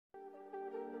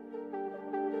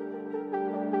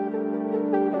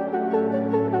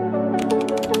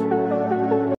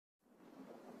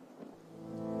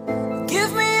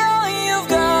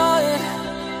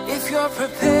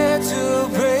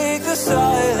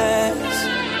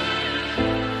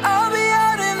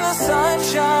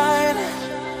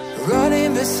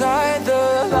beside the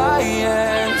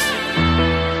lions.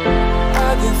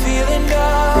 I've been feeling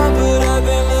down, but I've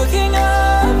been looking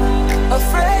up,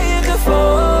 afraid to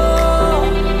fall.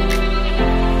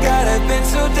 God, I've been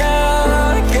so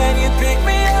down, can you pick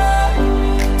me up?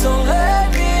 Don't let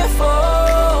me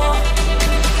fall.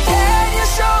 Can you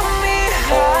show me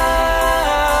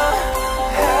how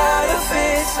to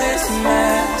fix this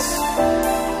mess?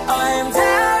 I am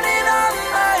down and on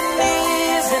my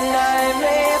knees, and I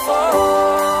may fall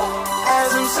as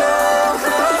I'm so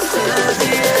close to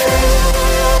the edge.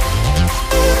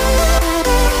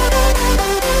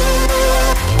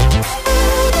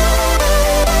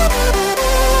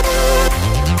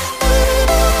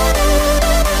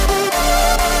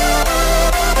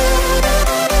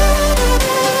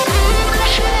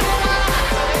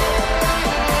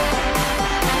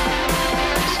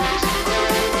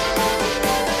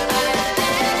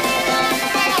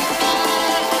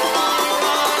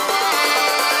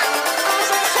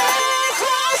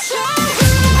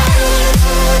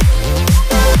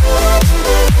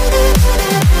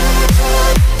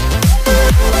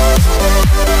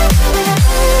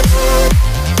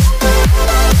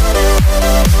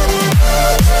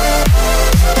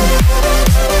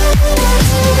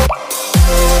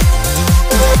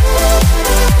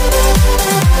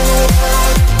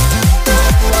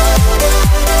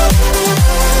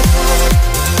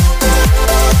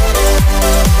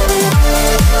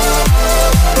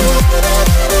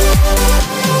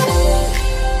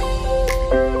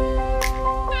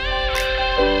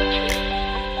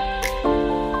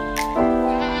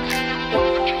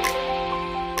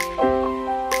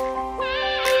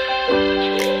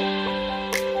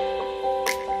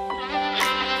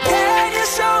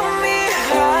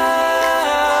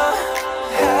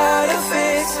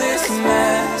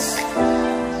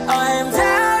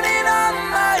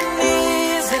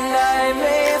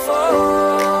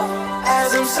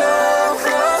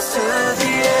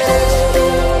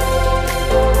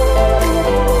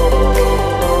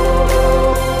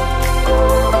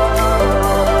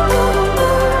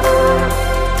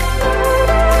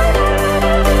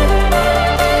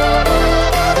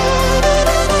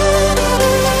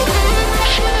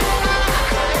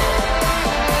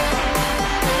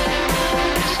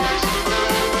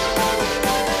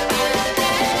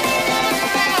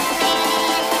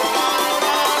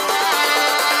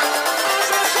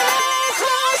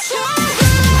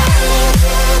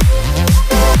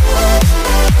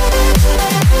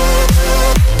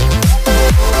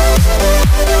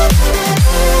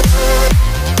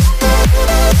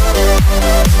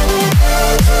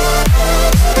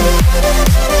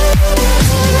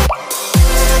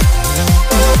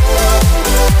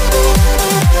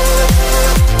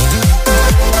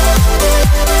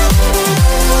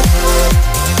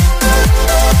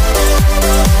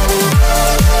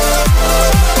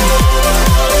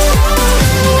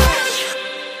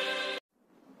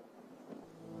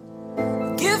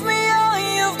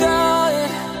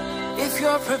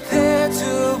 Prepared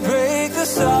to break the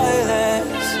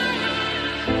silence.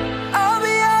 I'll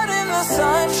be out in the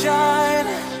sunshine,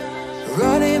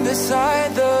 running beside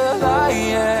the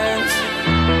lions.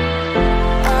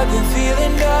 I've been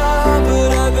feeling down,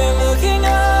 but I've been looking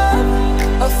up,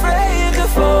 afraid to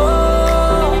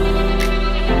fall.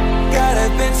 God,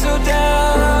 I've been so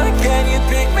down, can you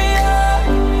pick me up?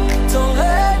 Don't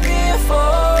let me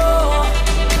fall.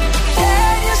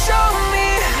 Can you show me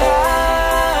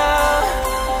how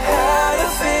to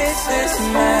fix this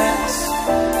mess?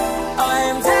 I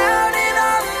am down and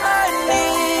on my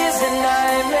knees, and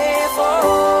I may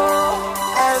fall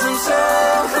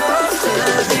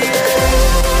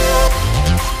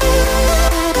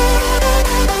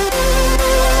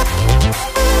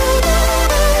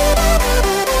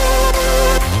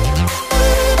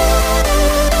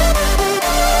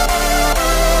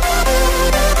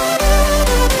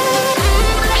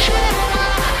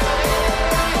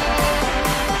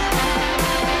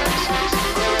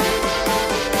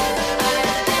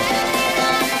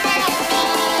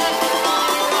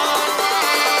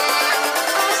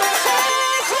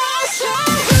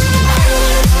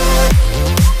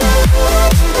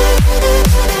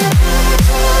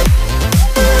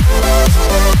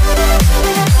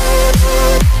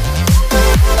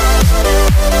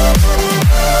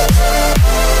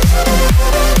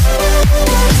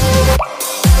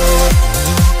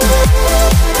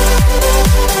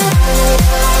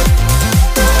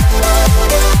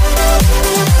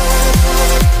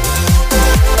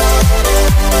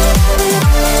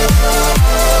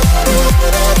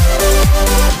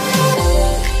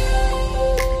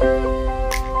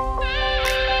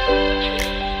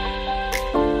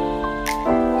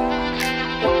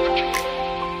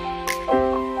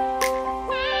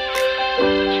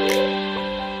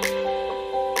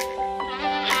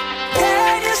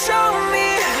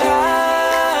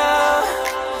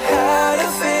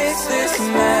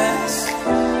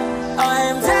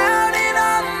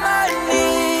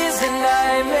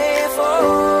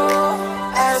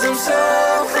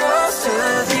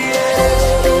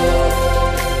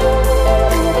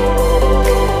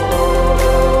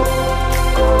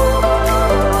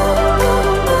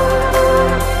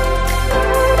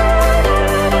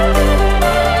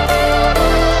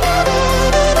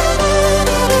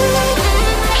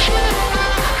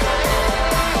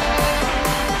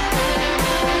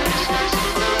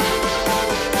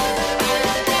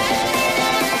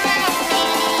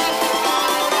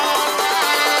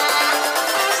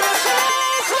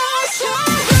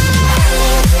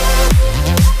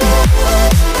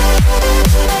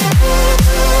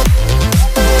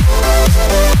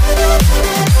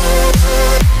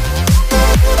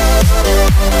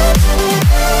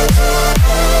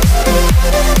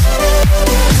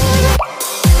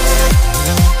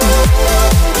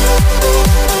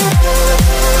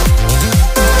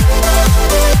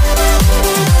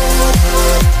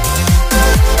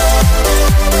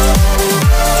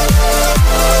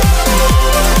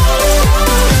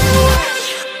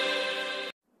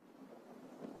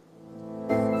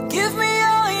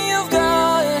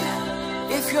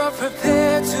you're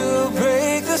prepared to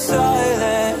break the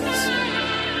silence,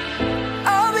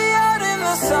 I'll be out in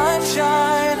the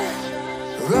sunshine,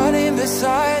 running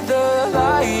beside the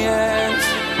lion.